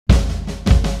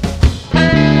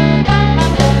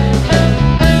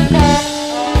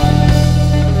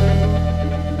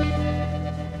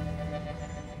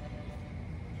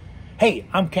Hey,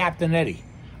 I'm Captain Eddie.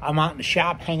 I'm out in the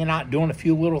shop, hanging out, doing a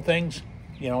few little things,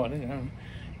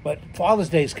 but Father's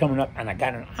Day is coming up, and I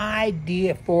got an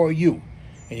idea for you.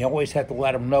 And you always have to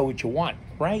let them know what you want,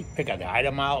 right? Pick an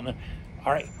item out, and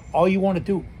all right, all you want to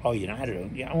do,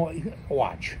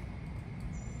 watch.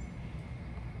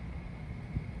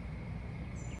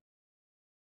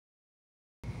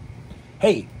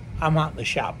 Hey, I'm out in the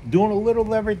shop, doing a little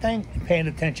of everything and paying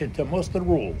attention to most of the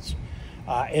rules.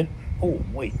 Oh,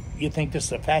 wait, you think this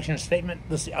is a fashion statement?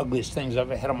 This is the ugliest things I've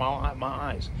ever had in my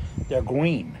eyes. They're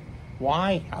green.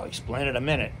 Why? I'll explain in a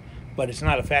minute, but it's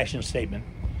not a fashion statement.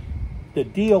 The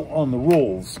deal on the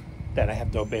rules that I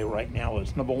have to obey right now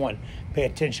is, number one, pay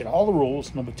attention to all the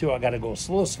rules. Number two, I got to go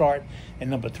slow start. And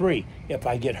number three, if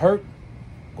I get hurt,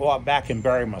 go out back and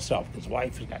bury myself, because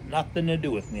wife has got nothing to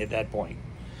do with me at that point.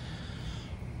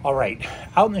 All right,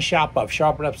 out in the shop, I've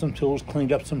sharpened up some tools,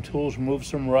 cleaned up some tools, removed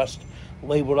some rust,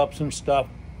 labeled up some stuff,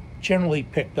 generally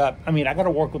picked up. I got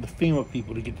to work with the FEMA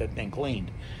people to get that thing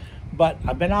cleaned. But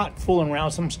I've been out fooling around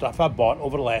with some stuff I bought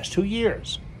over the last 2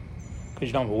 years. Because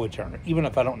you don't have a wood turner. Even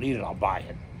if I don't need it, I'll buy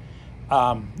it.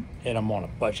 And I'm on a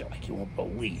budget like you won't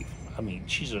believe.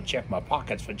 She's going to check my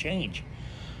pockets for change.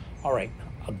 All right,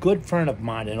 a good friend of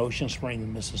mine in Ocean Springs,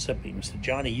 Mississippi, Mr.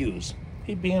 Johnny Hughes,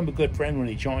 he became a good friend when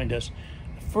he joined us.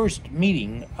 The first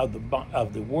meeting of the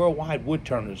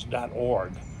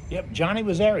worldwidewoodturners.org. Yep, Johnny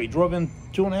was there. He drove in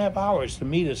 2.5 hours to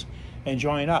meet us and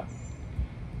join up.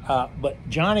 But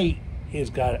Johnny is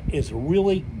a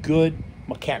really good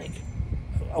mechanic,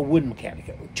 a wood mechanic,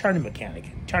 a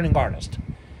turning artist.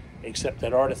 Except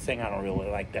that artist thing, I don't really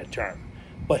like that term.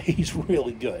 But he's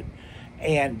really good.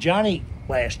 And Johnny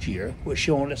last year was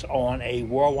showing us on a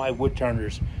Worldwide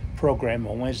Woodturners program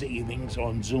on Wednesday evenings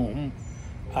on Zoom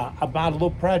about a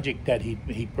little project that he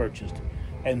purchased.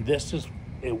 And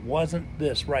it wasn't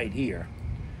this right here.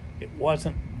 It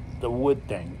wasn't the wood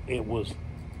thing. It was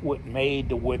what made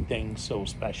the wood thing so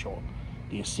special.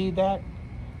 Do you see that?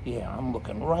 Yeah, I'm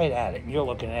looking right at it, and you're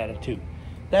looking at it too.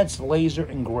 That's laser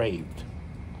engraved.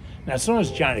 Now, as soon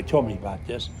as Johnny told me about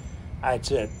this, I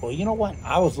said, well, you know what?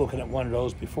 I was looking at one of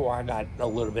those before I got a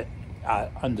little bit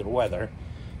under the weather,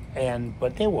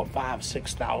 but they were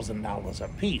 $5,000-$6,000 a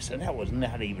piece, and that was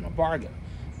not even a bargain.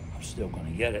 I'm still going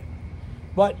to get it.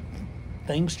 But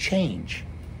things change.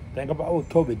 Think about what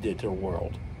COVID did to the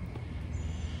world.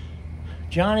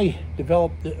 Johnny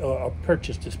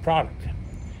purchased this product.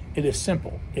 It is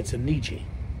simple. It's a Neje,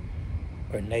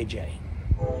 or Neje,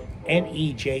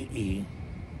 Neje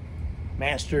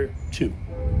Master 2.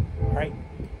 All right?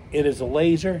 It is a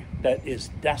laser that is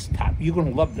desktop. You're going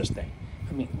to love this thing.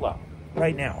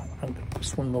 Right now, I'm going to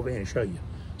swing over here and show you.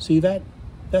 See that?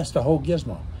 That's the whole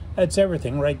gizmo. That's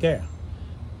everything right there.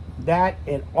 That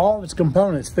and all of its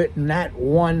components fit in that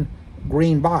one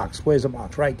green box. Where's the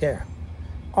box? Right there.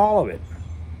 All of it.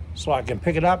 So I can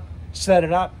pick it up, set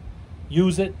it up,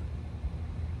 use it.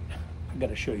 I've got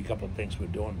to show you a couple of things we're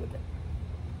doing with it.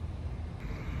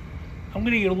 I'm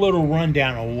going to get a little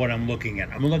rundown on what I'm looking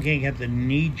at. I'm looking at the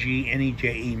Neje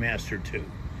Neje Master 2.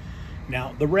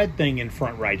 Now, the red thing in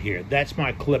front right here, that's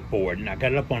my clipboard, and I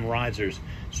got it up on risers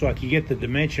so I can get the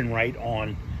dimension right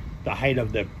on the height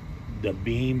of the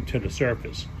beam to the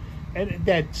surface. And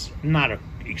that's not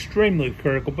extremely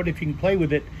critical, but if you can play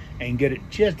with it and get it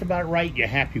just about right, you're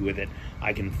happy with it.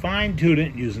 I can fine-tune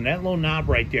it using that little knob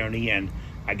right there on the end.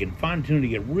 I can fine-tune to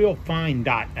get a real fine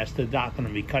dot. That's the dot that I'm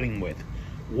going to be cutting with.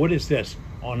 What is this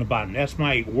on the bottom? That's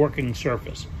my working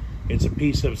surface. It's a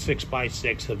piece of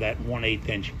 6x6 of that 1/8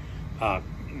 inch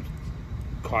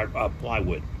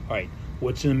plywood. All right,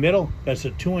 what's in the middle? That's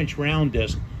a 2-inch round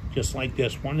disc, just like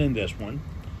this one and this one.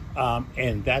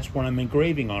 And that's what I'm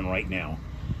engraving on right now.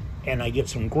 And I get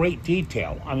some great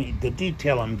detail. The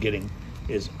detail I'm getting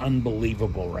is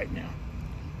unbelievable right now.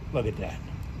 Look at that.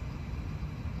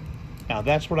 Now,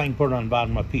 that's what I can put on the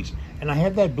bottom of my piece. And I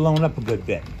had that blown up a good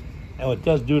bit. Now, it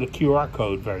does do the QR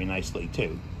code very nicely,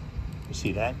 too. You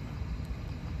see that?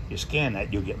 You scan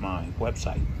that, you'll get my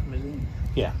website.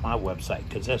 Yeah, my website,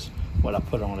 because that's what I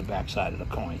put on the backside of the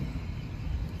coin.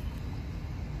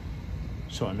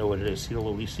 So I know what it is. See the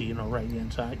little EC, right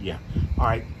inside? Yeah. All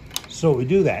right. So we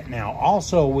do that. Now,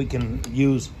 also, we can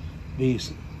use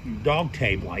these dog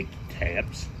tape-like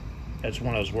tabs. That's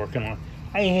one I was working on.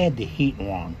 I had the heat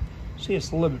wrong. See,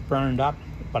 it's a little bit burned up,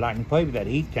 but I can play with that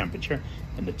heat temperature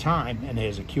and the time, and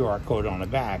there's a QR code on the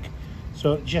back.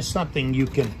 So just something you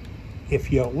can,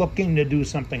 if you're looking to do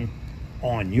something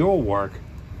on your work,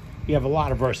 you have a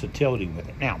lot of versatility with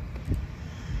it. Now,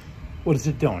 what is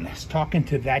it doing? It's talking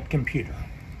to that computer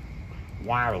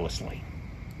wirelessly.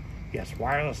 Yes,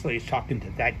 wirelessly it's talking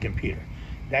to that computer.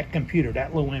 That computer,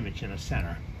 that little image in the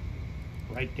center,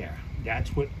 right there.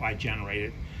 That's what I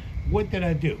generated. What did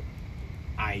I do?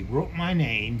 I wrote my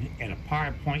name in a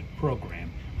PowerPoint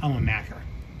program. I'm a Macer.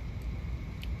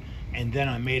 And then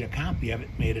I made a copy of it,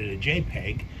 made it a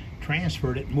JPEG,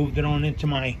 transferred it, moved it on into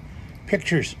my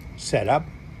pictures setup,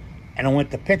 and I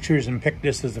went to pictures and picked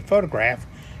this as a photograph.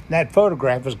 That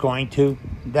photograph is going to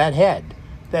that head.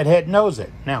 That head knows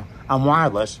it. Now, I'm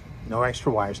wireless, no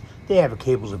extra wires. They have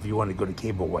cables if you want to go to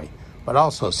cable way. But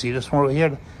also, see this one over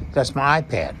here? That's my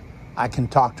iPad. I can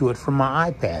talk to it from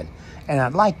my iPad. And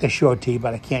I'd like to show it to you,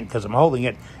 but I can't because I'm holding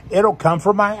it. It'll come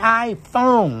from my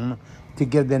iPhone to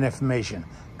give that information.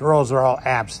 Those are all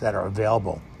apps that are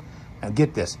available. Now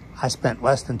get this. I spent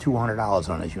less than $200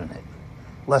 on this unit.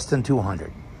 Less than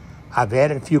 $200. I've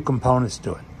added a few components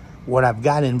to it. What I've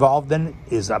got involved in it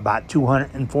is about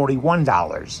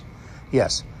 $241.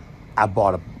 Yes, I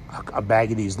bought a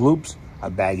bag of these loops,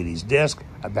 a bag of these discs,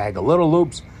 a bag of little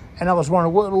loops, and I was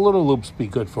wondering what little loops be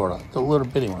good for, the little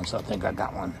bitty ones. I think I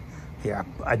got one here.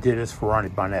 I did this for Ronnie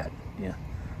Barnett. Yeah,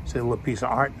 see a little piece of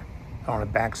art on the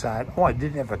backside. Oh, I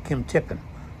did have a Kim Tippin.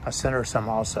 I sent her some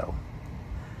also.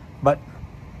 But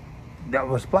I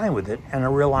was playing with it, and I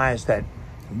realized that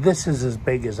this is as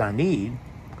big as I need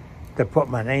to put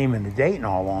my name and the date and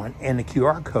all on, and the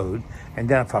QR code. And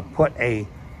then if I put a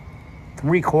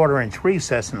 3/4 inch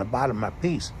recess in the bottom of my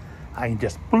piece, I can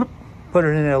just bloop, put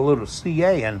it in a little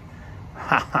CA, and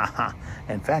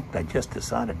in fact, I just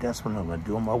decided that's what I'm going to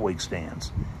do on my wig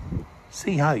stands.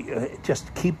 See how you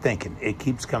just keep thinking. It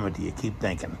keeps coming to you. Keep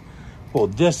thinking. Well,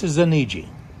 this is an EJ.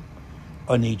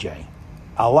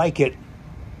 I like it.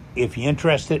 If you're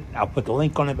interested, I'll put the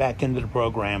link on it back into the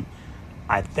program.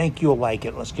 I think you'll like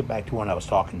it. Let's get back to when I was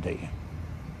talking to you.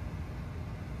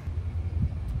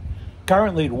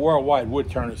 Currently, the Worldwide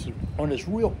Woodturner is on this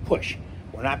real push.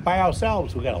 We're not by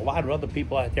ourselves. We've got a lot of other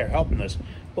people out there helping us.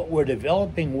 But we're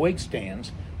developing wig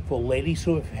stands for ladies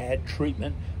who have had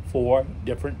treatment for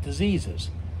different diseases.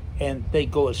 And they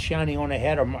go as shiny on the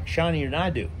head or shinier than I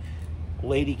do.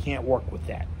 Lady can't work with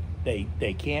that.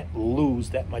 They can't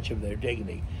lose that much of their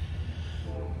dignity.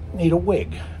 Need a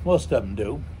wig. Most of them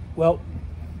do. Well,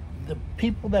 the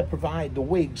people that provide the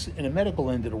wigs in the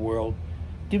medical end of the world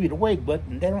give you the wig, but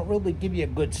they don't really give you a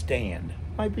good stand.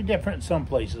 Might be different in some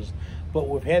places, but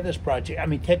we've had this project. I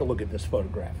mean, take a look at this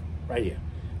photograph right here.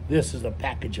 This is a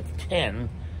package of 10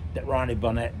 that Ronnie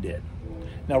Barnett did.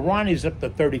 Now, Ronnie's up to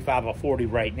 35 or 40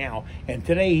 right now, and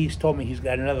today he's told me he's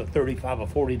got another 35 or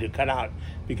 40 to cut out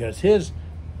because his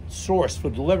source for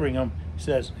delivering them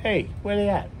says, hey, where they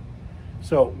at?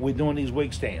 So we're doing these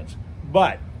wig stands.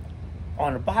 But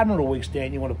on the bottom of the wig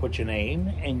stand, you want to put your name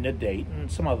and the date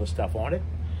and some other stuff on it.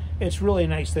 It's really a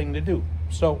nice thing to do.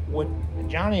 So what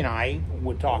Johnny and I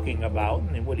were talking about,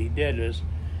 and what he did is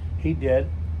he did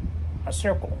a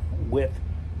circle with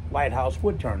Lighthouse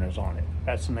Woodturners on it.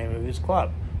 That's the name of his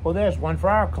club. Well, there's one for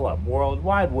our club,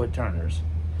 Worldwide Woodturners.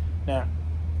 Now,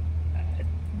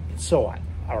 so what?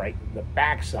 All right, the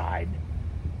backside,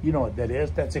 you know what that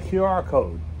is? That's a QR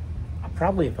code.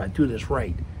 Probably if I do this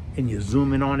right and you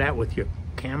zoom in on that with your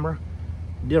camera,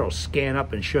 it'll scan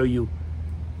up and show you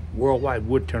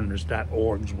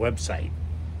worldwidewoodturners.org's website.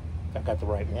 I got the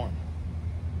right one.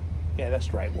 Yeah, that's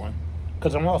the right one.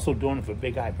 Because I'm also doing it for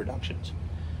Big Eye Productions.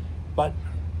 But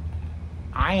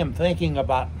I am thinking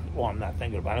about, well, I'm not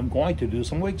thinking about it, I'm going to do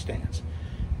some wig stands.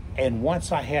 And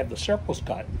once I have the circles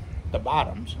cut, the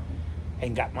bottoms,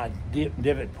 and got my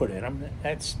divot put in them,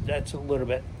 that's a little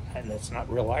bit, and that's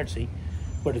not real artsy,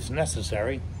 but it's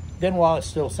necessary. Then while it's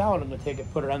still solid, I'm going to take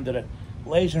it, put it under the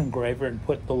laser engraver and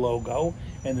put the logo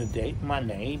and the date, my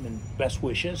name, and best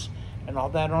wishes, and all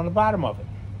that on the bottom of it.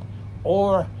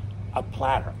 Or a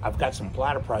platter. I've got some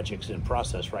platter projects in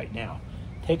process right now.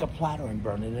 Take a platter and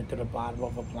burn it into the bottom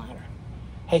of a platter.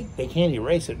 Hey, they can't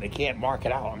erase it. They can't mark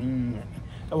it out.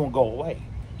 It won't go away.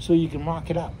 So you can mark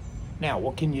it up. Now,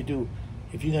 what can you do?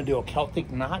 If you're going to do a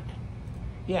Celtic knot,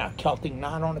 yeah, a Celtic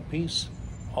knot on a piece,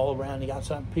 all around the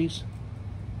outside of the piece,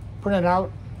 print it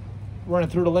out, run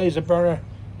it through the laser burner,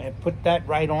 and put that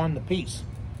right on the piece.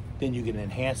 Then you can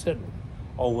enhance it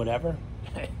or whatever.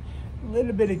 A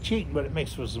little bit of cheating, but it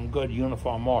makes for some good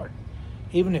uniform art.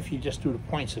 Even if you just do the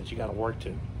points that you got to work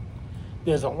to.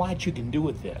 There's a lot you can do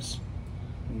with this.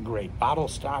 Great bottle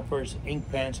stoppers, ink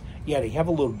pens. Yeah, they have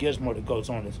a little gizmo that goes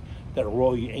on this that'll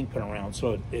roll your ink pen around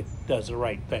so it does the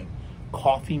right thing.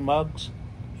 Coffee mugs,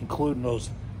 including those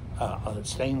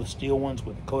stainless steel ones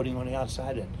with the coating on the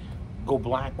outside that go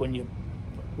black when you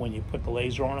put the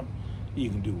laser on them. You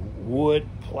can do wood,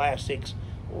 plastics,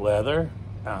 leather.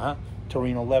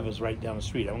 Torino Leather's right down the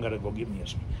street. I'm gonna go get me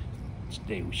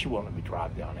she won't let me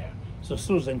drive down there. So as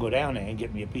soon as I can go down there and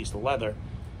get me a piece of leather,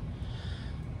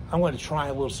 I'm going to try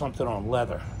a little something on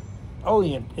leather. Oh,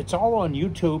 yeah, it's all on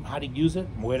YouTube, how to use it,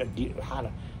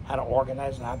 how to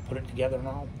organize it, how to put it together and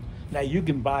all. Now, you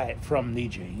can buy it from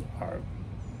Niji or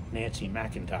Nancy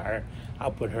McIntyre.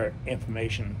 I'll put her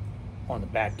information on the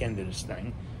back end of this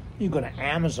thing. You go to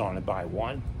Amazon and buy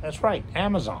one. That's right,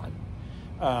 Amazon.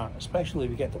 Especially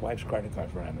if you get the wife's credit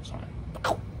card for Amazon.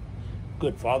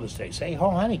 Good Father's Day. Say,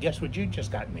 oh, honey, guess what you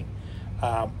just got me?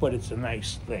 But it's a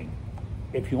nice thing.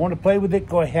 If you want to play with it,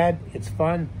 go ahead. It's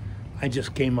fun. I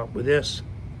just came up with this.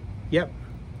 Yep.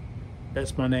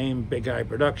 That's my name, Big Eye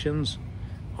Productions.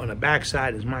 On the back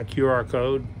side is my QR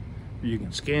code. You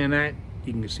can scan that.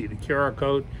 You can see the QR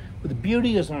code. But the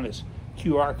beauty is on this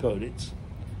QR code, it's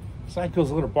like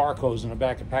those little barcodes in the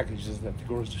back of packages at the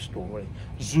grocery store where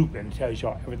they zoop and tells you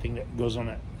everything that goes on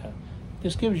it.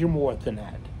 This gives you more than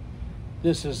that.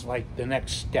 This is like the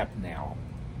next step now.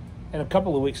 In a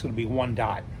couple of weeks, it'll be one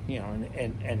dot,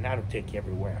 and that'll take you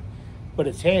everywhere. But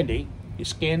it's handy. You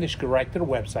scan this, go right to the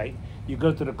website. You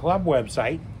go to the club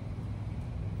website.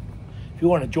 If you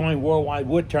want to join Worldwide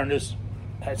Woodturners,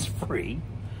 that's free.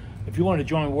 If you want to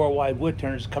join Worldwide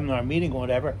Woodturners, come to our meeting or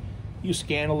whatever, you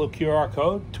scan a little QR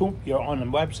code, toop, you're on the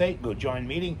website, go join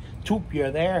meeting, toop,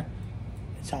 you're there.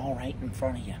 It's all right in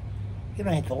front of you. You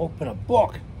don't have to open a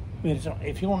book. I mean,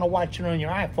 if you want to watch it on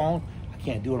your iPhone, I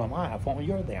can't do it on my iPhone.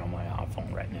 You're there on my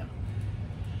iPhone right now.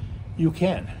 You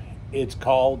can. It's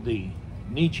called the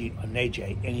Neje,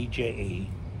 N-E-J-E,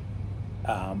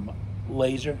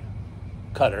 laser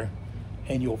cutter,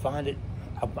 and you'll find it.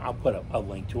 I'll put a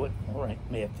link to it. All right,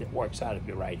 if it works out, it'll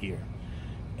be right here.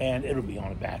 And it'll be on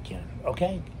the back end,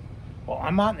 okay? Well,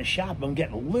 I'm out in the shop. I'm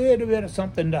getting a little bit of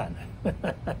something done.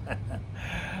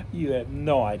 You have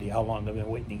no idea how long I've been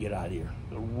waiting to get out of here.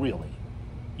 Really.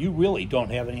 You really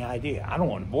don't have any idea. I don't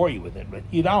want to bore you with it, but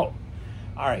you don't.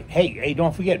 All right. Hey,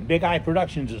 don't forget, Big Eye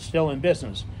Productions is still in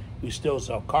business. We still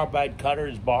sell carbide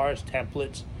cutters, bars,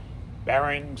 templates,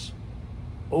 bearings.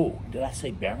 Oh, did I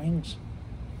say bearings?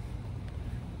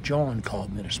 John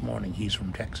called me this morning. He's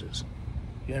from Texas.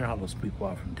 You know how those people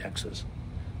are from Texas.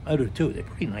 I do too. They're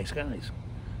pretty nice guys.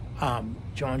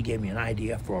 John gave me an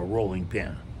idea for a rolling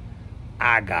pin.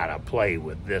 I gotta play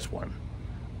with this one.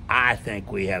 I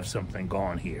think we have something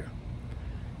going here.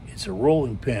 It's a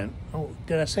rolling pin. Oh,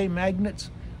 did I say magnets?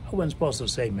 I wasn't supposed to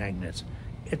say magnets.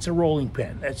 It's a rolling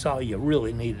pin. That's all you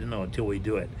really need to know until we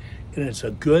do it. And it's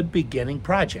a good beginning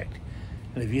project.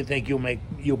 And if you think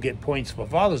you'll get points for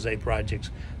Father's Day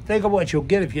projects, think of what you'll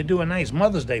get if you do a nice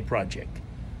Mother's Day project.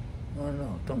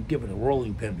 No, don't give it a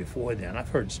rolling pin before then. I've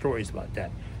heard stories about that.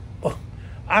 Oh,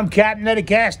 I'm Captain Eddie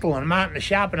Castle, and I'm out in the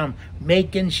shop, and I'm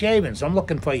making shavings. I'm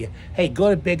looking for you. Hey, go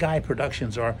to Big Eye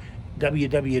Productions or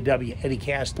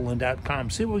www.eddiecastellan.com.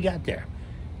 See what we got there.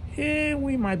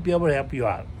 We might be able to help you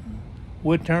out.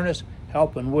 Wood turners,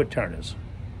 helping wood turners.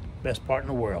 Best part in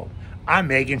the world. I'm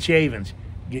making shavings.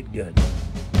 Get good.